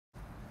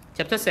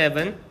Chapter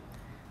 7,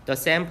 the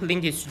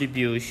sampling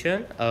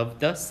distribution of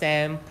the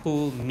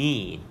sample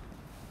mean.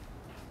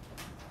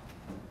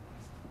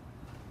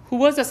 Who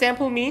was the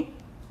sample mean?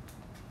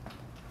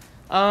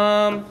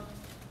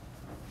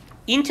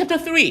 In chapter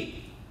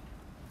 3,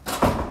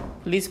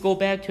 please go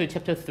back to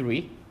chapter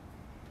 3.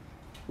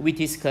 We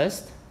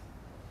discussed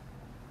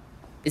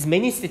as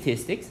many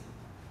statistics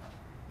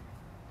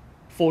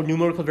for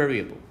numerical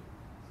variable.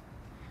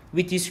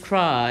 We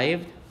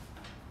described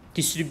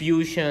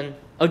distribution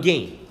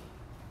again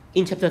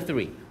in chapter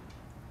 3,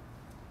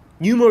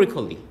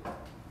 numerically,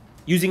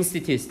 using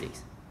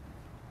statistics.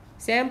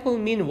 Sample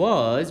mean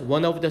was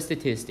one of the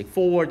statistics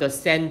for the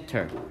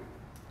center.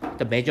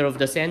 The measure of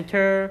the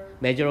center,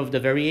 measure of the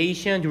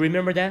variation. Do you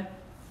remember that?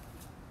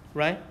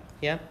 Right?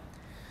 Yeah.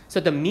 So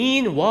the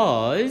mean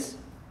was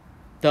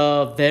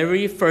the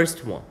very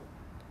first one.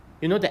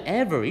 You know, the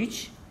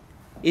average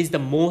is the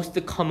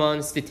most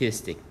common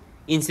statistic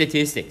in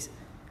statistics.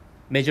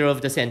 Measure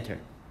of the center.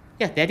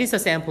 Yeah, that is a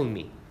sample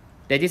mean.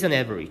 That is an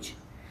average.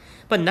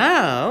 But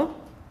now,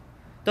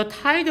 the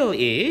title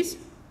is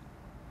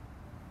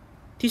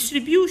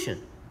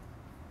distribution.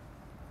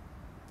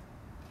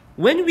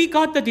 When we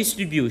got the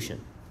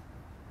distribution,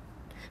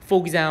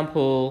 for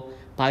example,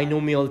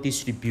 binomial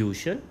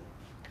distribution,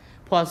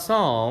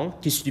 Poisson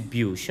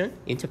distribution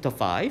in chapter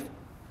 5,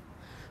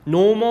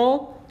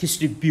 normal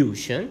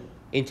distribution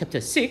in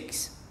chapter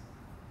 6,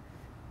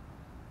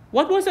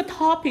 what was the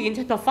topic in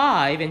chapter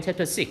 5 and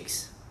chapter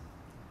 6?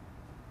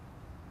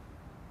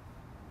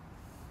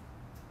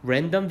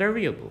 Random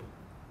variable.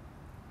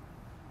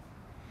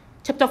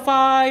 Chapter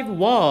 5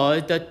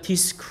 was the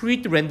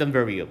discrete random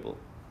variable.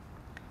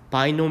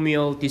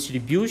 Binomial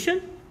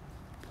distribution,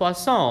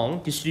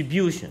 Poisson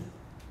distribution.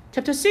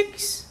 Chapter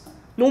 6,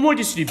 normal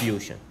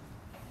distribution.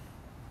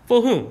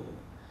 For whom?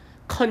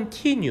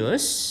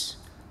 Continuous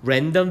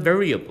random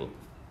variable.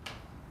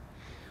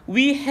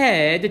 We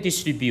had the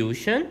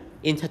distribution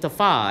in chapter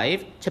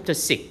 5, chapter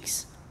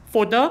 6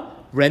 for the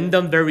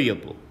random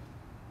variable.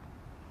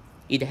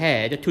 It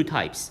had two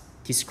types,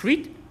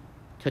 discrete,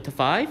 chapter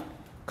 5,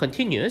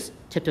 continuous,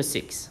 chapter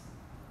 6.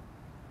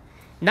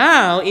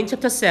 Now, in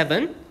chapter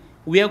 7,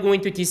 we are going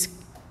to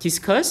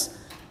discuss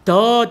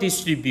the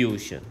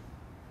distribution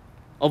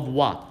of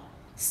what?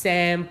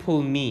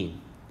 Sample mean.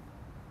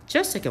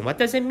 Just a second, what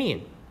does it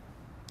mean?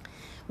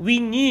 We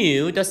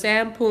knew the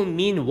sample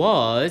mean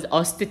was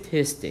a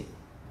statistic.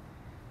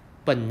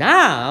 But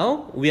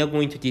now, we are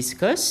going to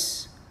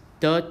discuss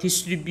the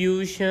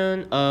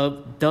distribution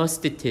of the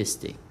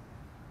statistic.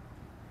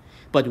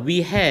 But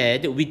we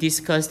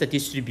discussed the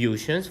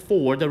distributions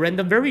for the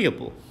random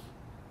variable.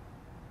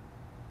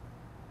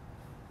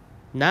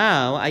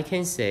 Now I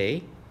can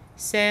say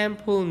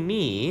sample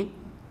mean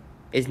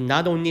is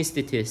not only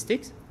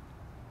statistics,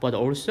 but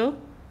also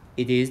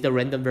it is the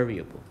random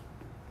variable.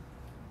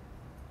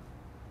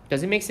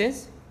 Does it make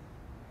sense?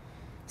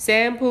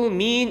 Sample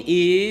mean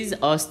is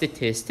a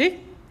statistic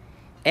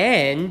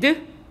and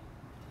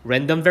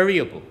random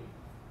variable.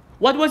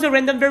 What was a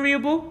random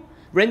variable?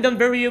 Random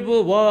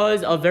variable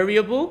was a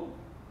variable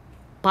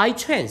by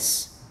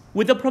chance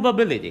with a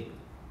probability.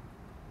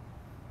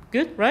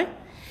 Good, right?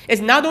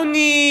 It's not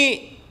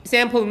only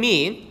sample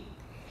mean,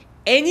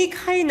 any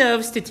kind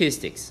of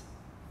statistics.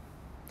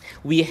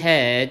 We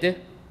had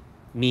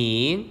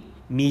mean,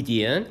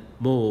 median,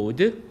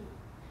 mode,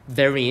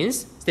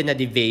 variance, standard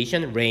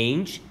deviation,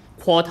 range,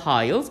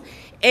 quartiles,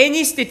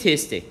 any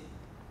statistic.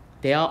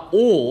 They are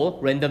all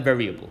random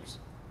variables.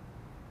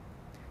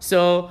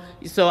 So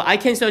I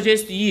can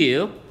suggest to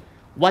you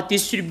what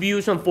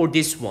distribution for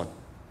this one,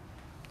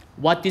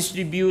 what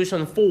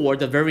distribution for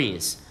the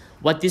variance,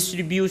 what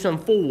distribution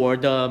for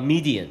the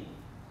median.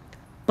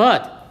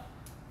 But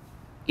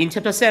in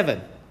chapter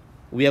 7,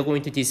 we are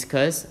going to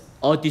discuss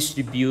a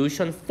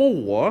distribution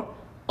for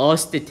a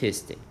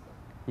statistic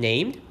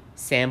named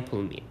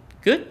sample mean.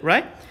 Good,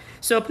 right?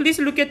 So please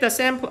look at the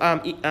sample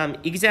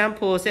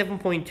example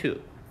 7.2.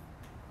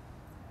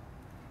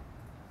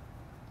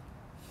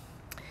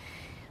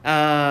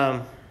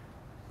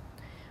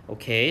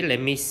 Okay, let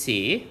me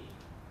see.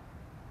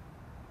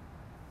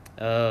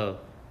 Oh,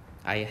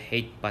 I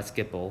hate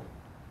basketball.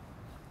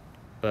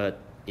 But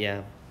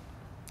yeah,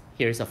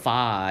 here's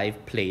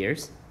 5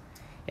 players,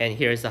 and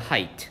here's the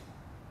height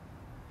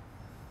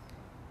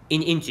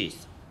in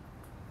inches.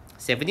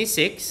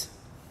 76,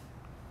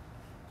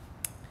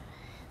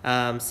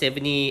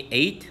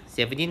 78,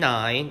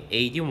 79,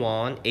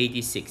 81,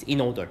 86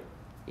 in order.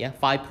 Yeah,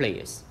 5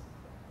 players.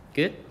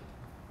 Good.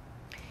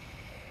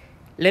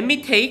 Let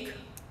me take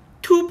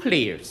 2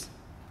 players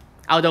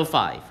out of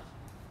 5.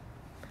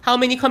 How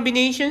many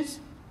combinations?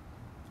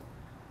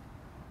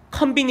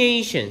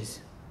 Combinations.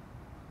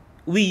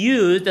 We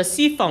used the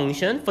C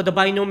function for the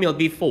binomial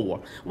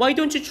before. Why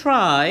don't you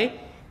try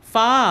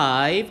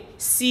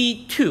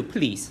 5C2,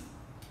 please?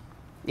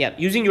 Yeah,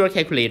 using your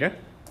calculator.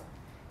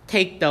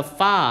 Take the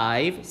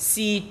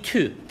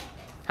 5C2.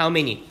 How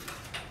many?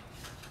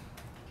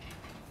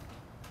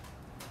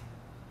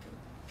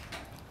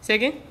 Say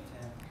again?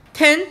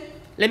 10.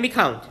 Let me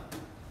count.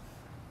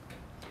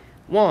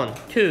 1,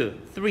 2,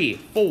 3,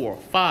 4,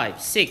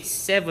 5, 6,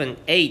 7,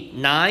 8,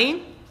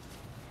 9,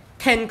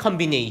 10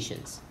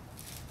 combinations.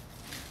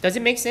 Does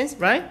it make sense,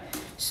 right?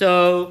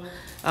 So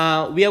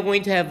we are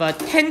going to have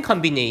 10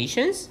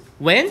 combinations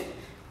when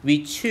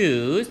we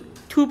choose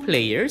 2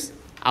 players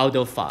out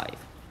of 5.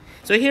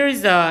 So here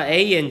is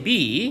A and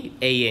B,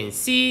 A and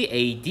C,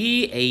 A,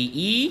 D, A,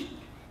 E,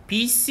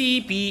 B,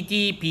 C, B,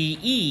 D, B,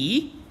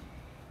 E,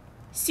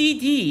 C,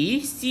 D,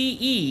 C,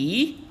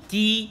 E,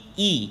 D,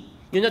 E.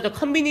 You know, the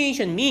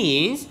combination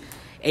means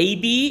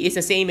AB is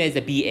the same as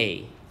the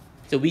BA.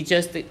 So we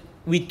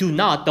do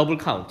not double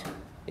count.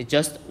 It's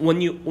just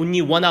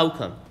only one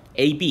outcome,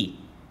 AB.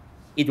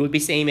 It will be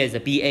same as the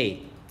BA.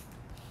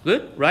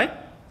 Good, right?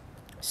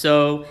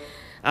 So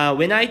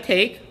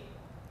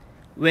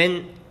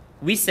when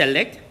we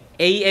select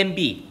A and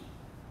B,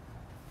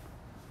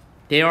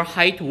 their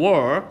height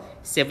were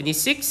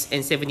 76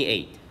 and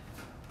 78.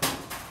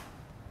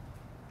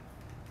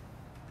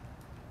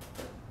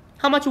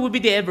 How much would be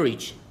the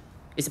average?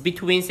 It's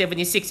between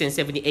 76 and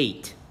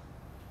 78.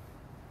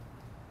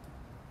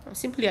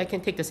 Simply, I can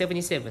take the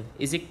 77.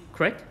 Is it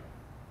correct?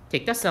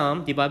 Take the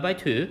sum, divide by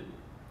 2,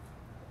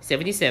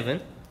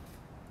 77.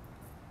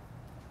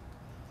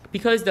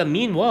 Because the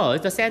mean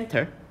was the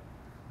center.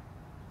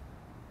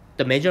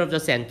 The measure of the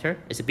center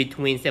is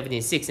between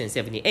 76 and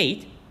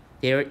 78.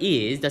 There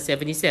is the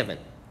 77.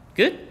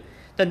 Good?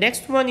 The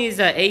next one is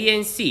A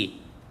and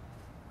C.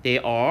 They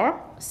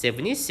are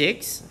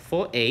 76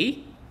 for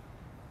A,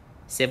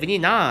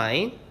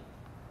 79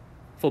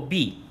 for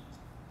B.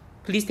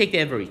 Please take the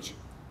average.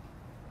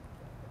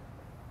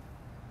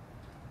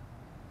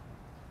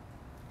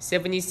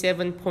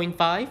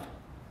 77.5.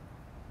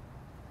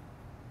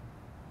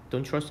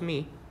 Don't trust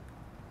me.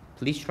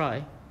 Please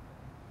try.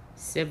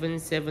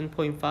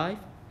 77.5.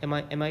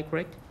 Am I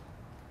correct?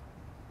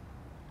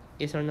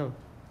 Yes or no?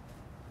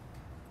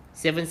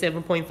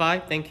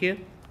 77.5. Thank you.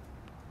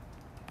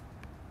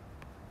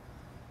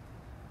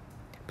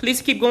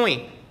 Please keep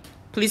going.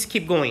 Please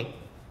keep going.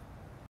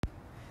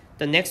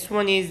 The next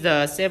one is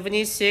the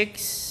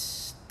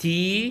 76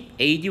 D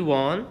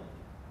 81,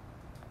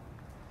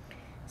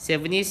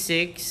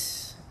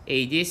 76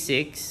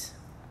 86,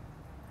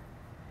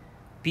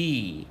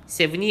 B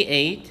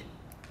 78,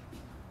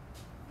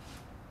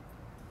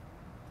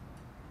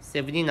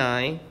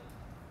 79,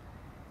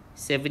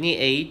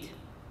 78,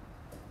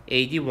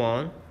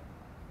 81,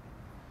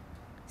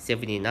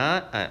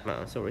 79,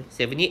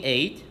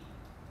 78,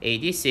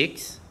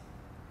 86.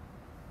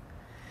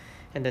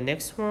 And the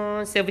next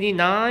one,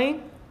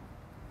 79,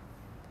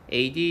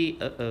 80,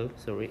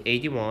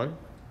 81,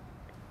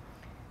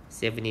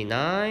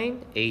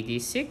 79,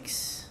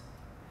 86.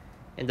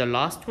 And the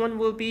last one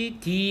will be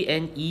D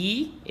and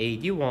E,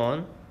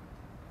 81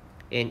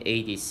 and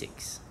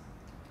 86.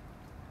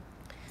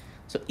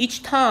 So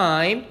each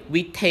time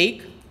we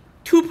take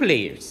 2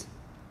 players,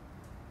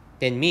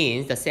 that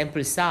means the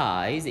sample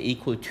size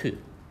equal 2.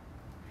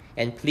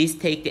 And please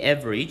take the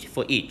average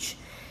for each.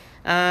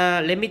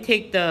 Let me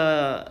take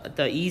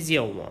the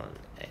easier one.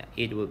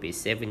 It will be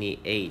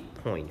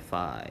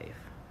 78.5,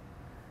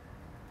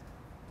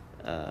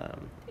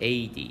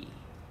 80.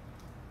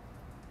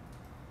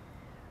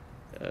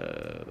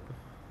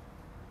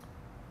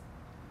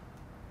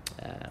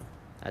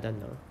 I don't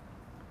know.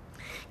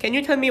 Can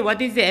you tell me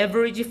what is the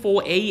average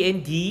for A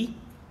and D?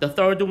 The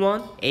third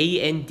one,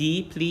 A and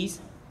D, please.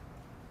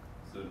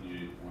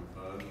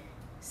 78.5.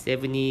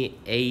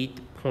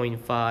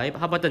 78.5.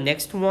 How about the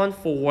next one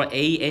for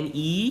A and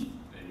E?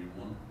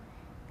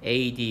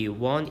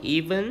 81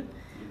 even.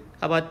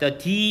 How about the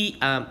D,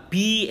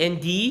 B and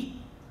D?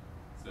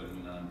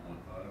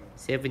 79.5.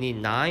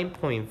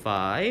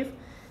 79.5.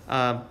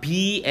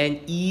 B and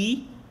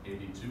E?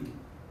 82.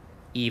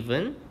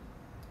 Even.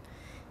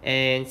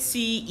 And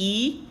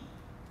CE?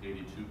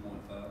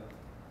 82.5.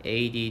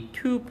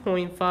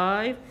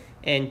 82.5.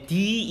 And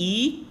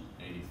DE?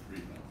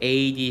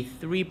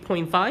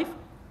 83.5.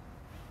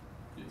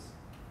 Yes.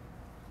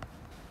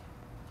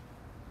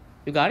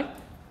 You got it?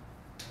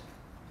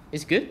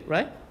 It's good,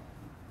 right?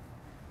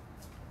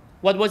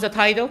 What was the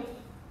title?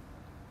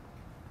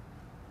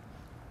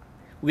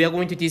 We are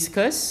going to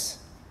discuss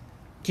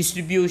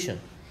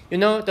distribution. You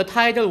know, the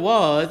title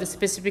was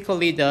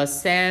specifically the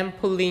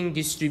sampling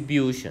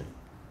distribution.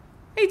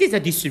 It is a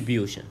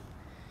distribution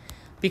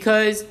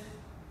because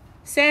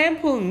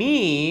sample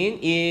mean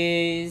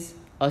is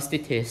a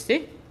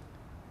statistic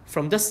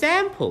from the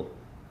sample,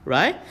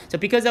 right? So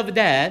because of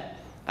that,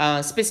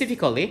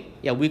 specifically,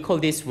 we call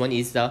this one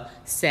is the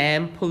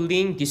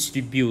sampling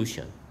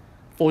distribution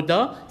for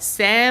the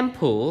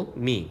sample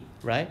mean,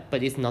 right?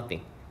 But it's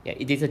nothing.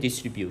 It is a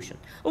distribution.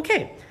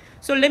 Okay,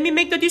 so let me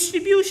make the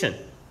distribution.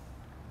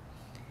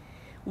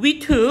 We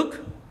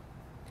took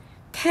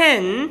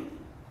 10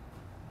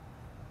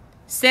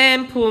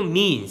 sample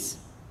means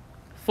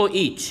for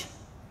each.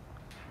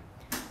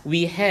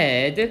 We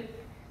had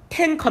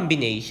 10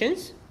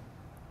 combinations.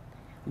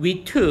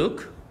 We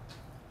took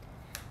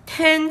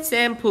 10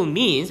 sample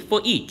means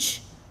for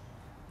each.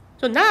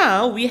 So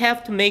now we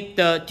have to make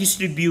the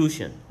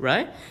distribution,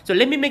 right? So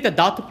let me make a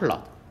dot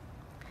plot.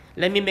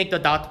 Let me make the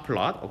dot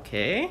plot,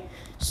 okay?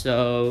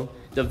 So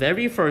the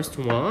very first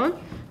one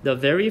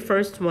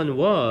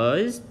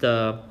was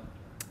the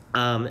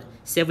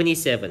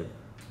 77.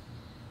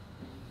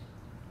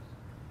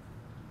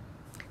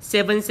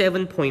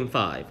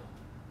 77.5.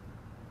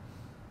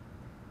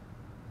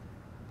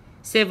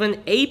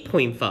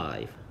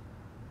 78.5.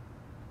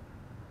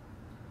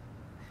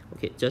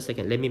 Okay, just a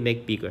second. Let me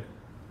make bigger.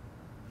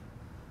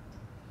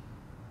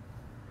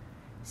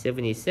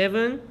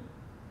 77,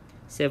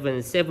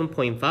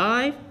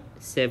 77.5,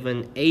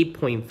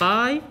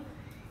 78.5,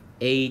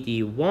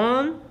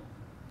 81,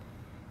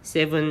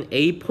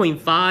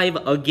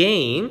 78.5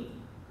 again,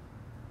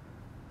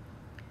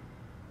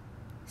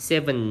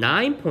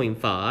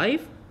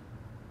 79.5,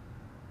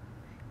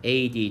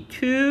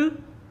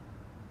 82,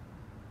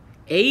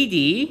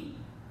 80,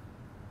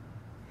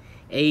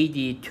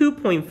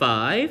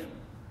 82.5,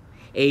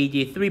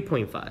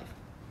 83.5.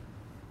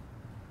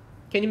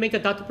 Can you make a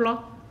dot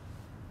plot?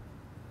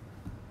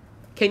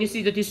 Can you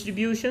see the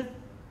distribution?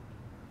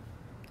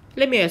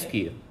 Let me ask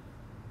you.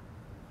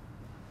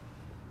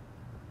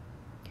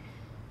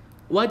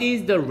 What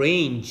is the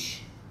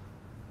range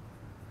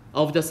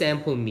of the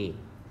sample mean?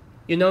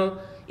 You know,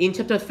 in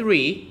chapter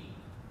 3,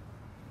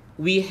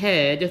 we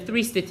had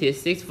 3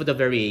 statistics for the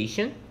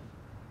variation,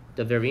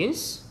 the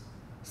variance,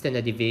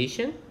 standard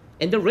deviation,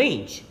 and the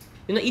range.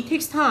 You know, it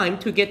takes time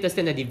to get the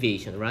standard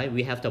deviation, right?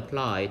 We have to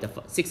apply the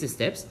 6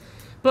 steps.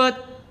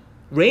 But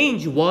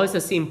range was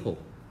simple.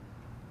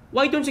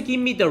 Why don't you give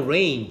me the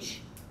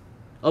range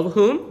of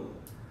whom?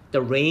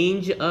 The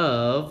range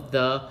of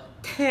the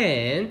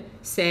 10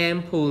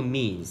 sample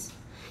means.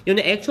 You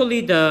know,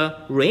 actually the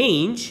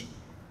range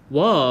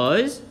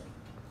was,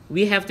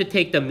 we have to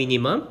take the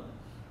minimum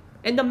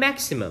and the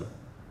maximum.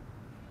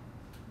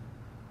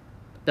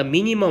 The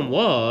minimum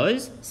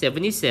was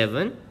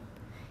 77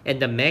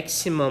 and the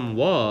maximum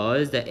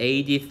was the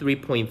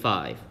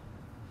 83.5.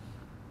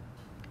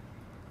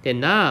 Then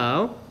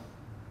now,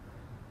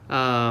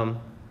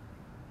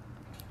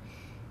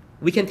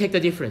 we can take the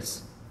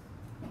difference.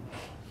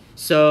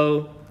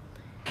 So,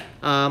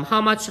 how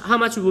much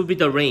will be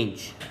the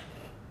range?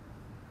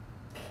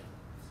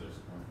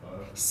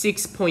 6.5.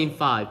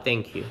 6.5.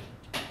 Thank you.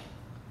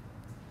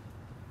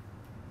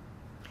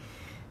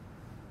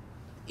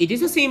 It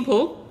is a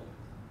simple,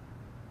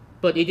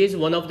 but it is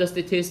one of the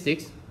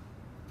statistics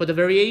for the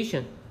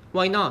variation.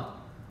 Why not?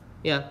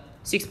 Yeah,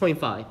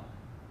 6.5.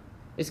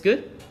 It's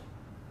good,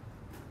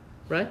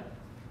 right?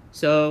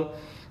 So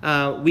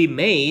we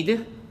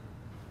made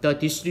the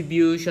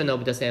distribution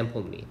of the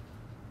sample mean.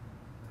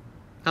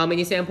 How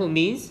many sample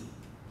means?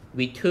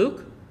 We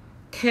took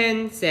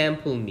 10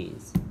 sample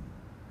means.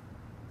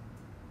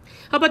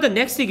 How about the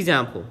next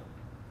example?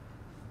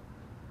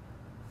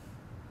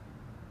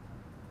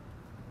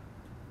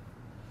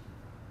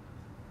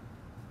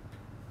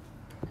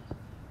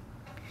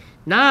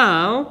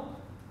 Now,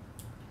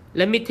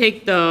 let me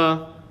take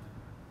the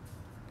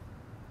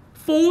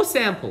 4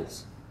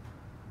 samples,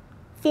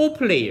 4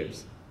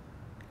 players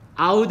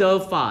out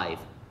of 5.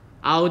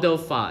 Out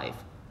of 5,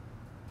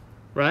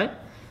 right?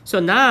 So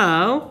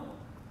now,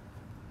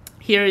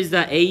 here is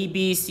the A,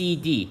 B, C,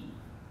 D.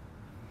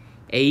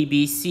 A,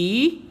 B,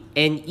 C,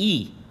 and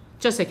E.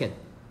 Just a second.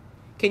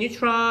 Can you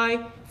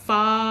try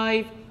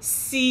 5,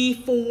 C,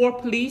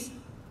 4, please?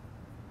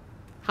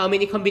 How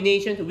many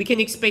combinations? We can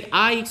expect,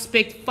 I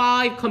expect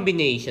 5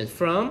 combinations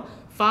from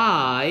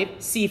 5,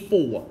 C,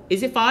 4.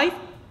 Is it 5?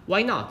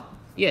 Why not?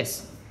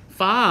 Yes,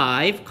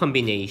 5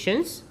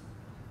 combinations.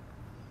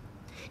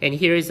 And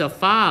here is a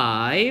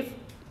 5,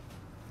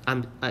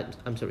 I'm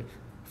sorry,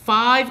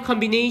 5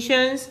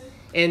 combinations,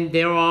 and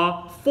there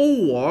are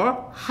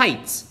 4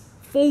 heights.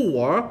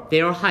 4,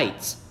 there are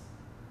heights.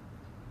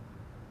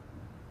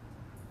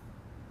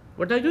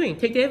 What are you doing?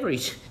 Take the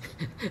average.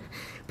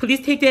 Please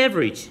take the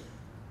average.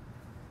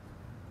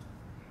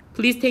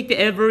 Please take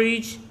the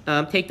average,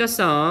 take the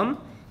sum,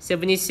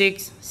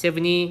 76,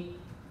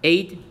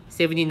 78,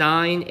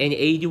 79, and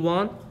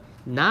 81.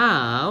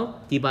 Now,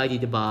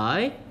 divided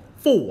by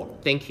 4.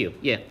 Thank you.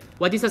 Yeah.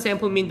 What is the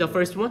sample mean, the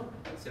first one?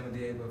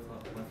 78.5.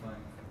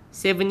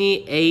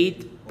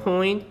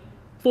 78.45?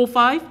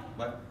 Just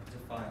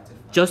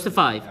 5. Just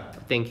 5. Yeah.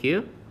 Thank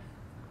you.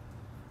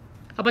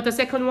 How about the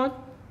second one?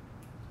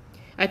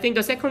 I think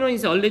the second one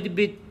is a little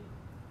bit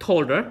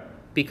taller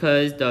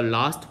because the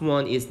last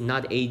one is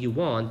not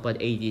 81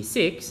 but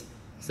 86.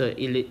 So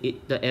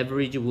the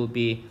average will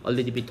be a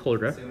little bit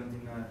taller.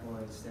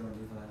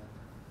 79.75.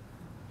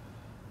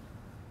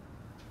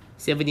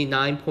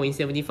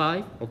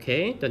 79.75.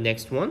 Okay, the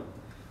next one.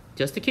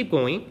 Just to keep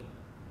going.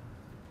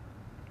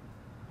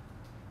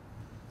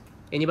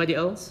 Anybody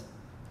else?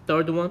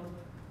 Third one.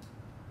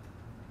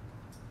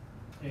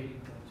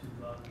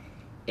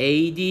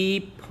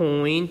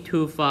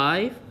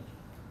 80.25.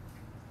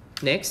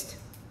 Next.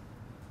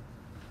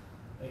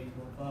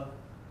 80.5.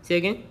 Say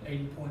again.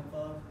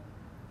 80.5.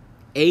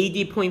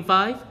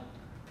 80.5.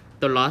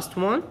 The last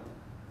one.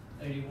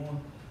 81.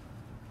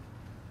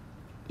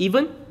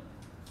 Even?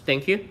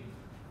 Thank you.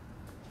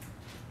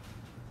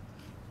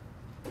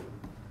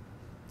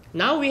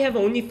 Now we have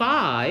only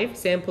 5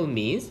 sample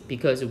means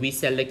because we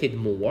selected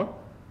more.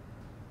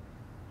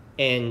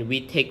 And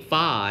we take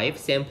 5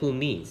 sample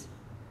means.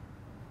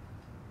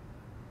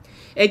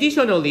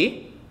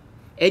 Additionally,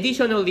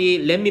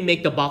 let me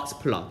make the box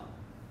plot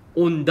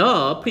on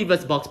the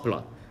previous box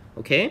plot.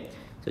 Okay,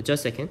 so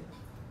just a second.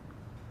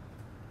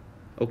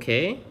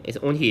 Okay, it's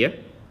on here.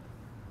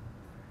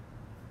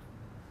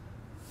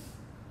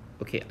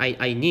 Okay,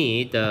 I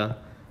need the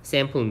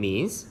sample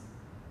means.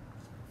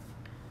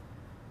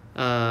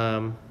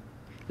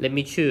 Let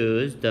me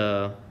choose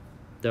the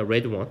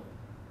red one.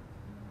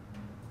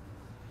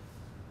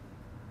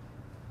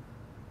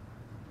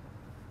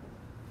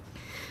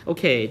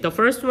 Okay, the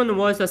first one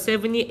was a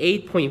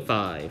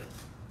 78.5.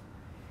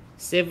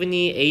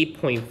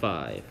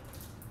 78.5.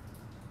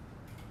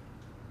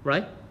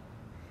 Right?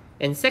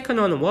 And second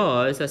one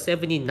was a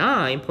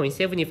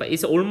 79.75.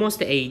 It's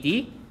almost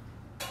 80.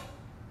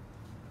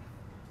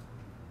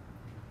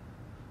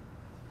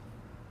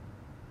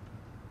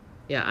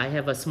 Yeah, I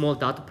have a small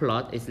dot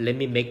plot. Let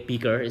me make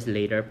bigger is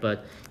later,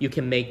 but you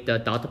can make the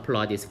dot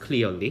plot is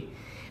clearly.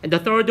 And the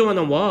third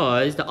one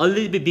was a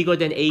little bit bigger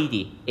than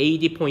 80.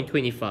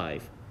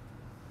 80.25.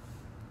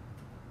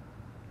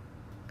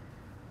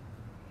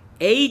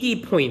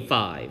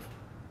 80.5.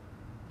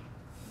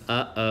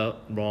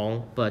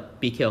 Wrong, but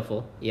be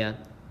careful. Yeah,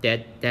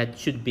 that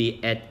should be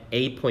at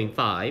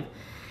 8.5.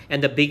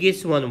 And the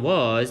biggest one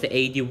was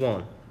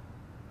 81.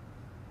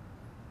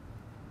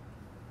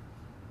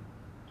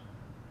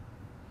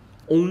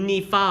 Only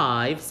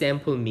 5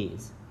 sample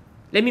means.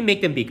 Let me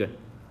make them bigger.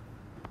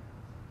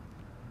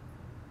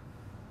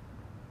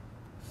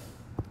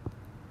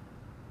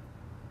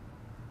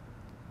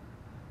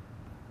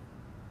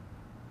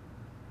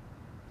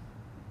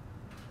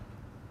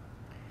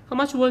 How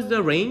much was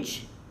the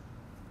range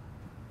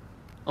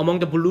among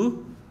the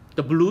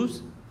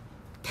blues?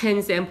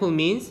 10 sample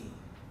means,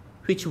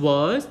 which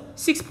was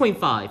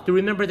 6.5. Do you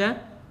remember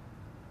that?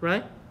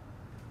 Right?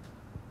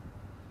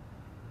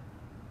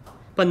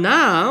 But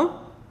now,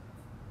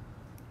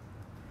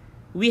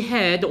 we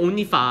had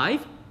only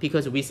 5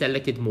 because we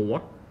selected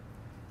more.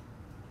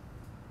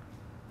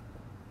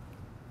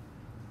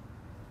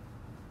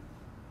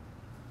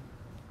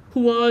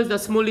 Who was the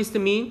smallest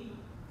mean?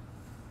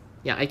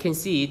 Yeah, I can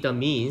see the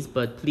means,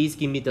 but please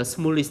give me the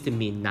smallest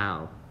mean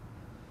now.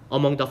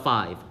 Among the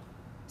 5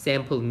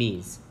 sample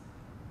means.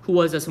 Who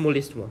was the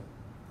smallest one?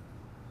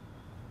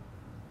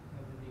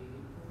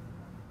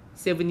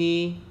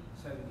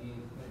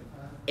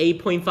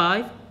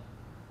 78.5.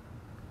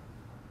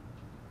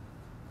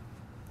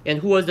 And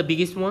who was the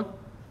biggest one?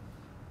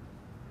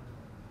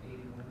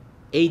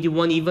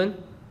 81 even.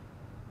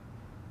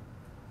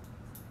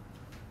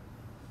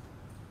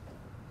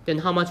 Then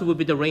how much would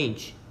be the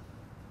range?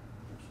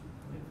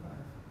 2.5.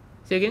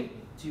 Say again?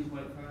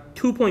 2.5.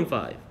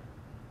 2.5.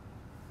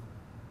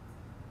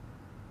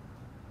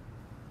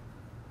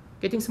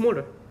 Getting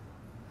smaller.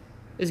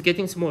 It's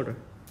getting smaller.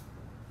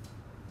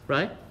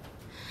 Right?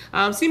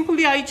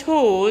 Simply I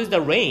chose the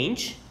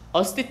range.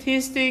 A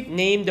statistic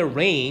named the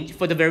range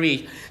for the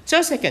variation.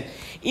 Just a second.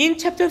 In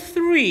chapter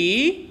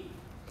 3,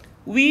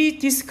 we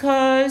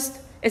discussed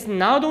it's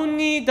not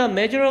only the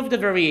measure of the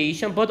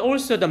variation, but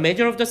also the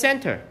measure of the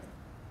center.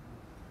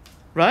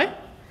 Right?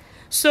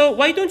 So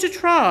why don't you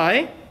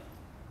try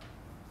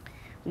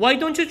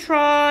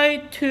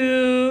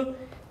to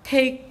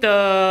take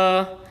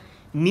the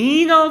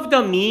mean of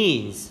the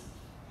means?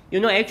 You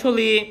know,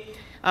 actually,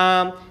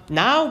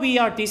 now we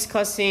are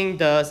discussing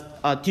the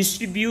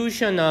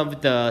distribution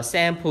of the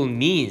sample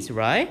means,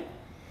 right?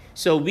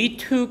 So we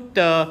took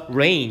the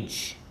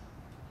range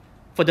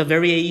for the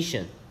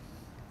variation.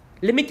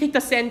 Let me take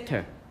the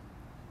center.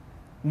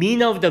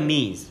 Mean of the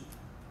means.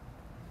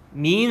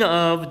 Mean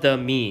of the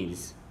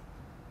means.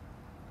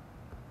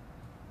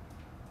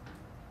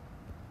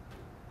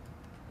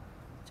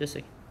 Just a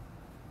second.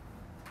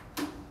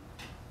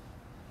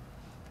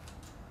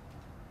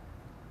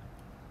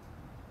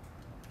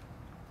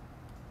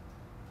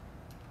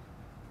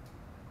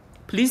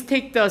 Please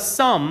take the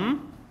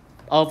sum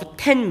of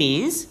 10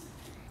 means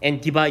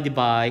and divide it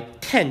by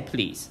 10,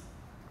 please.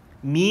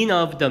 Mean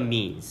of the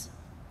means.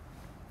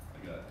 I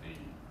got 80.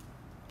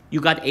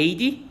 You got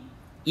 80?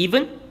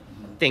 Even?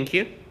 Thank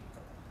you.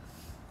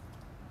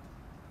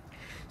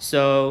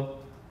 So,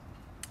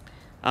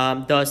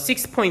 the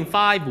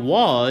 6.5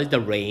 was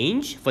the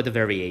range for the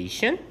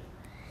variation.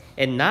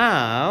 And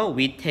now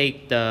we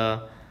take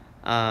the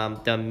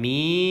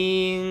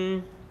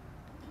mean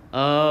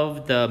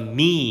of the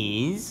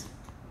means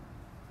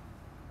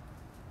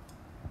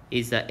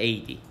is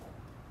 80.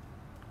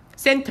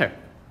 Center.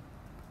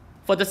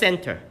 For the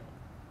center.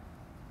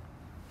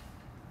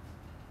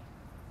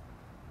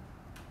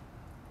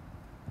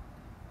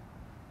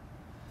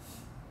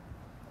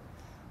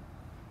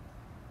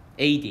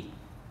 $80.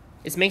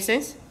 It makes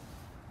sense?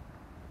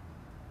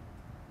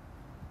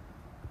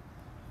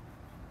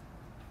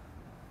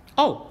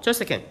 Oh,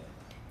 just a second.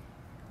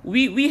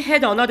 We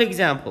had another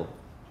example.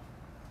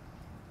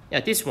 Yeah,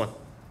 this one.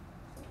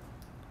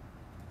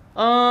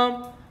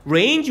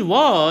 Range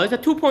was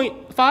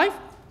 2.5.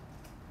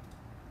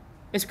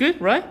 It's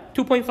good, right?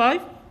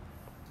 2.5.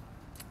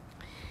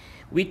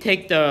 We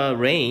take the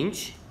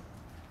range.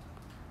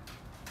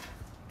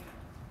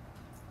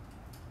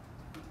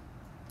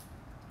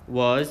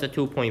 Was the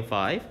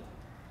 2.5.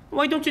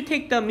 Why don't you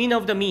take the mean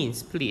of the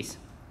means, please?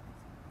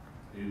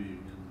 80 again.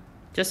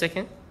 Just a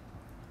second.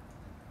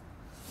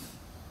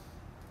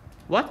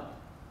 What?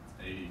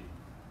 80.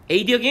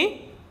 80 again?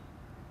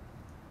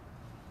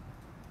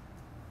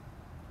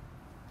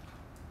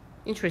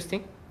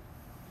 Interesting.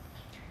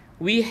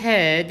 We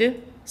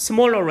had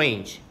smaller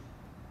range,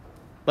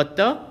 but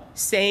the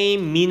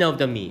same mean of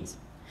the means.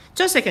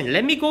 Just a second.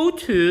 Let me go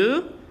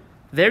to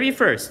very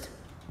first.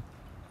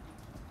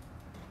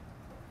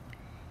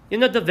 You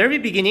know, the very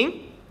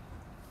beginning,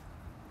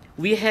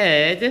 we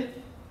had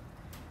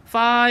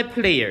 5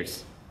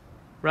 players,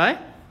 right?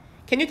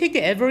 Can you take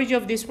the average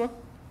of this one?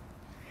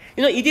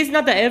 You know, it is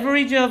not the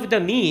average of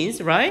the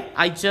means, right?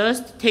 I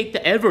just take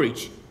the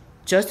average,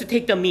 just to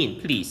take the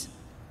mean, please.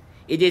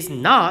 It is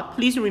not,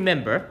 please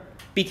remember,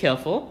 be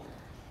careful.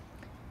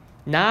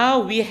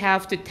 Now we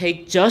have to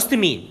take just the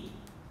mean.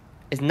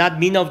 It's not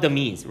mean of the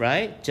means,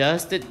 right?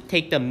 Just to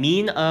take the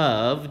mean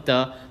of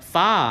the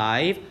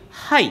 5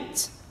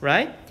 heights.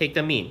 Right? Take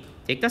the mean.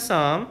 Take the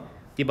sum.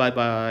 Divide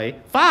by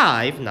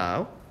 5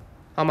 now.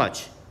 How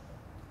much?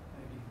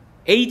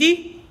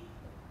 80?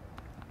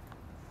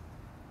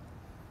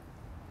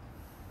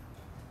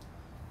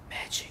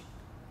 Magic.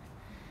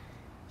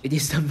 It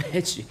is the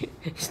magic.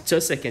 Just a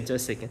second,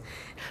 just a second.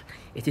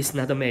 It is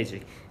not a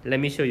magic.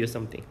 Let me show you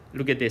something.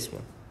 Look at this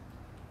one.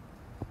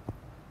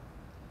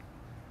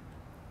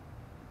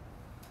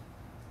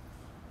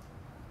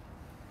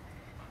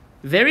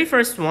 Very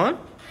first one.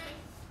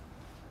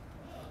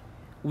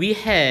 We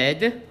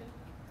had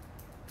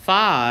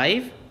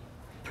 5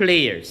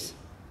 players.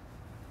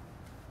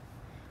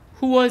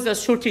 Who was the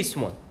shortest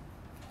one?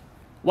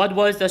 What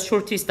was the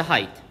shortest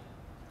height?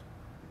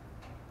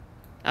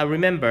 I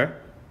remember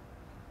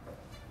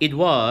it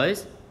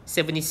was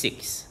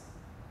 76.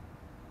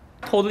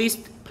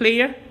 Tallest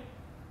player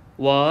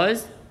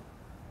was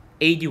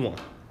 81.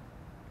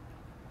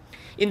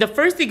 In the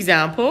first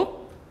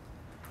example,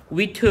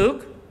 we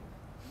took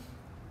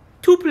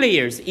 2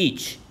 players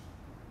each.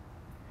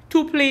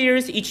 2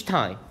 players each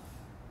time.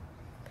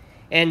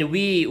 And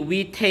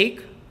we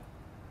take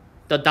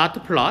the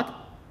dot plot.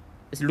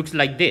 It looks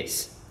like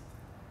this.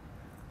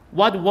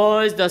 What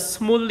was the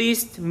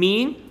smallest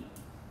mean?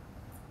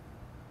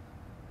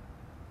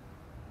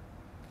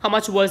 How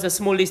much was the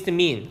smallest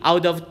mean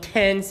out of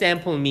 10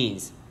 sample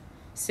means?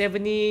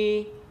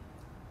 70?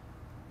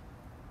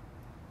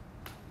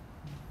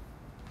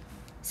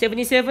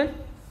 77?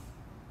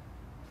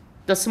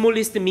 The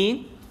smallest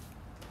mean?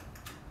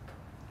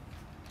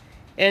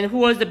 And who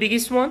was the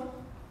biggest one?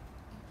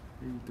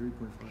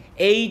 83.5.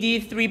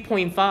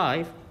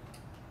 83.5.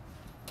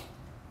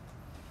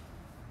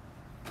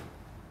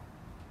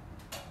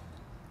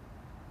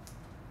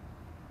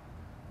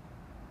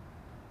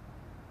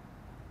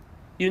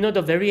 You know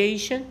the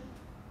variation?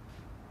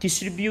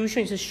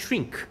 Distribution is a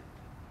shrink.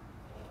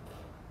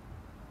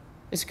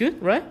 It's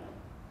good, right?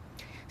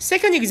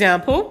 Second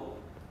example.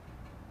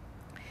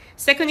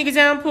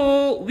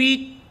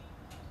 We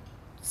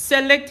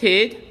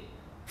selected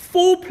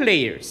 4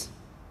 players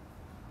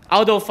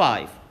out of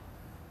 5.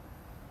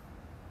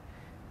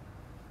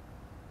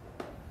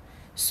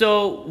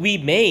 So we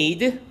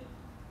made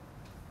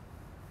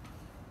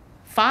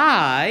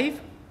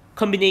 5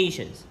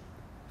 combinations,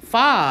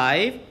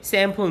 5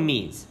 sample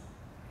means.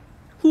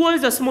 Who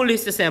was the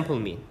smallest sample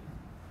mean?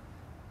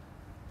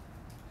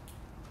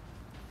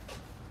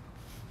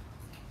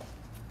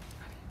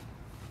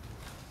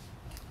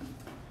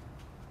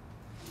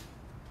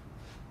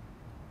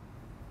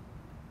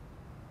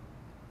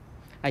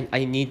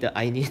 I need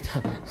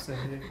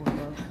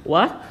 78.5.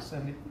 what?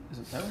 70, is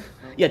it 7?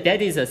 Yeah,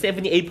 that is a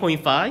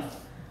 78.5.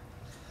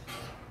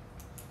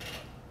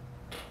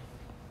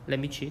 Let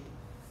me cheat.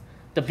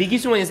 The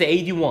biggest one is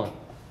 81.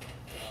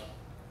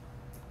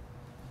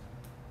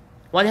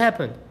 What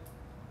happened?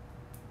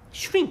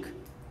 Shrink.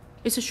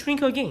 It's a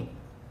shrink again.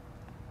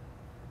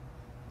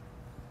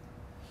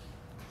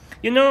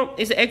 You know,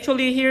 it's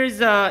actually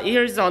here's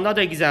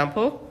another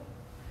example.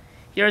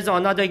 Here's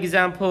another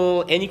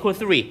example. N equal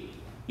 3.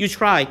 You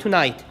try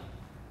tonight.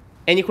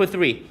 N equal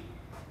 3.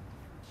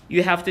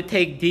 You have to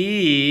take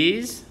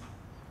these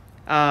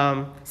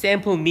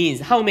sample means.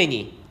 How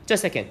many?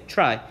 Just a second.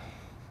 Try.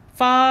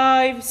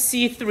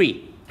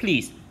 5C3,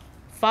 please.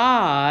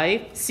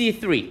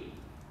 5C3.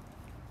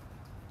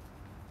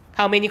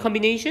 How many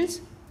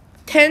combinations?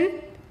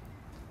 10.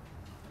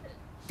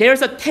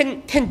 There's a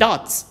 10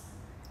 dots.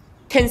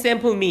 10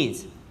 sample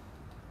means.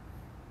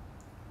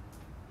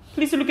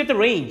 Please look at the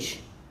range.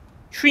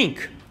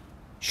 Shrink,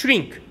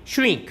 shrink,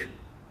 shrink.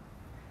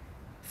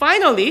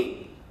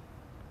 Finally,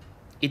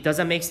 it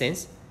doesn't make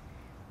sense.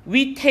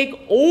 We take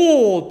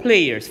all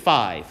players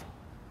 5.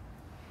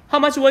 How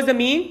much was the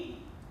mean?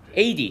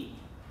 80.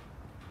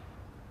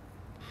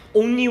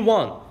 Only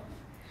one.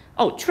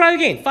 Oh, try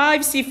again.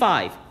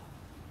 5C5.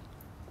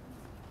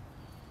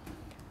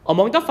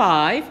 Among the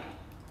 5,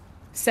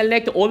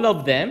 select all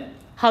of them.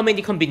 How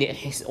many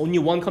combinations? Only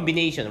one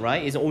combination,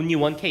 right? It's only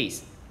one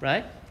case,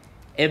 right?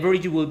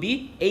 Average will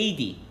be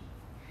 80.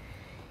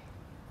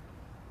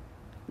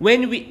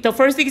 The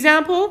first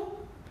example,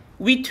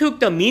 we took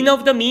the mean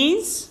of the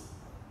means.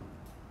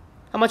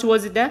 How much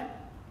was it there?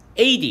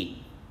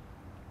 80.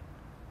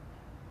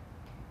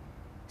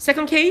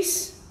 Second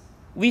case,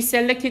 we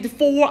selected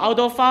 4 out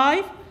of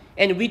 5,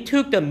 and we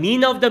took the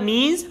mean of the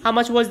means. How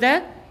much was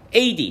that?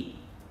 80.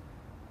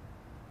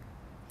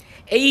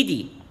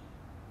 80.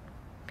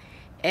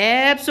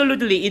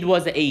 Absolutely, it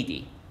was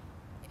 80.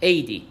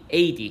 80,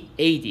 80,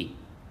 80.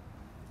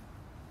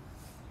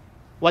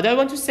 What I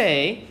want to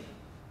say,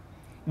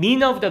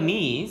 mean of the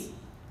means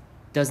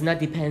does not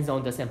depend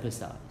on the sample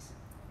size.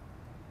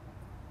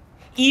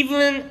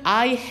 Even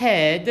I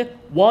had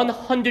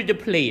 100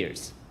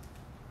 players.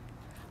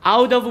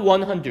 Out of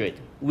 100,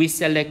 we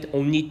select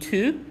only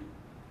 2,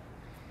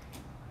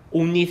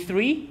 only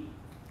 3,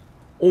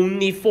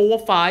 only 4,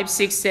 5,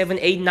 6, 7,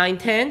 8, 9,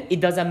 10. It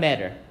doesn't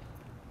matter.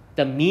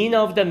 The mean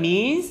of the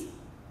means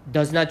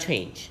does not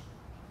change.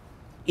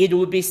 It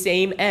would be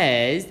same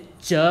as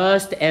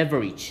just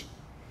average.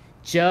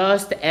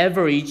 Just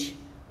average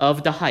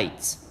of the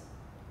heights.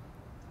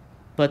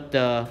 But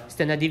the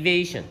standard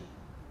deviation,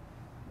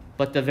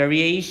 but the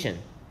variation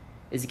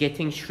is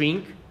getting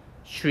shrink,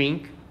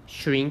 shrink,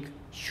 shrink,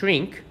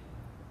 shrink.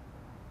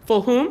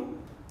 For whom?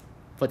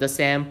 For the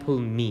sample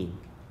mean.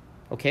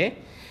 Okay?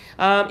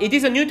 It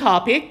is a new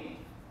topic.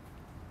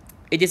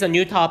 It is a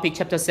new topic,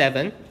 chapter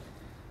 7.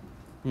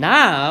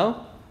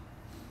 Now,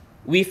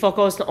 we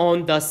focus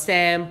on the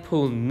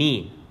sample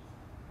mean.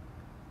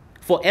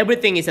 For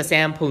everything is a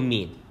sample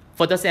mean.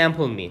 For the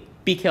sample mean,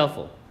 be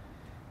careful.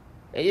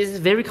 It is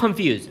very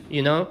confused,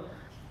 you know.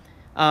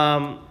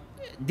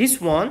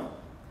 This one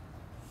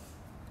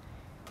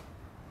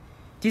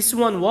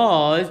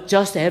was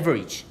just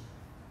average.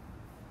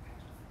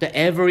 The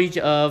average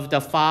of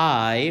the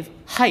 5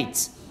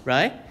 heights,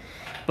 right?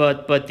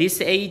 But this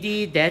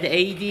 80, that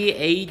 80,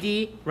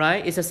 80,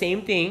 right? It's the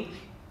same thing,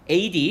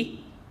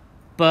 80,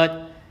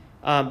 but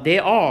they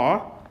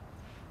are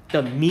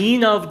the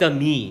mean of the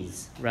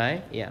means,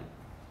 right? Yeah.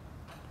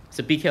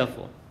 So be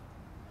careful.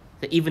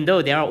 So even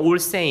though they are all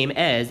same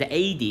as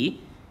 80,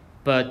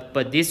 but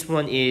this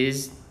one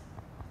is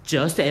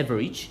just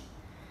average,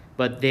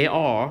 but they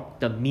are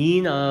the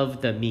mean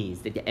of the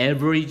means, the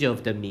average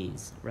of the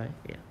means, right?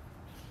 Yeah.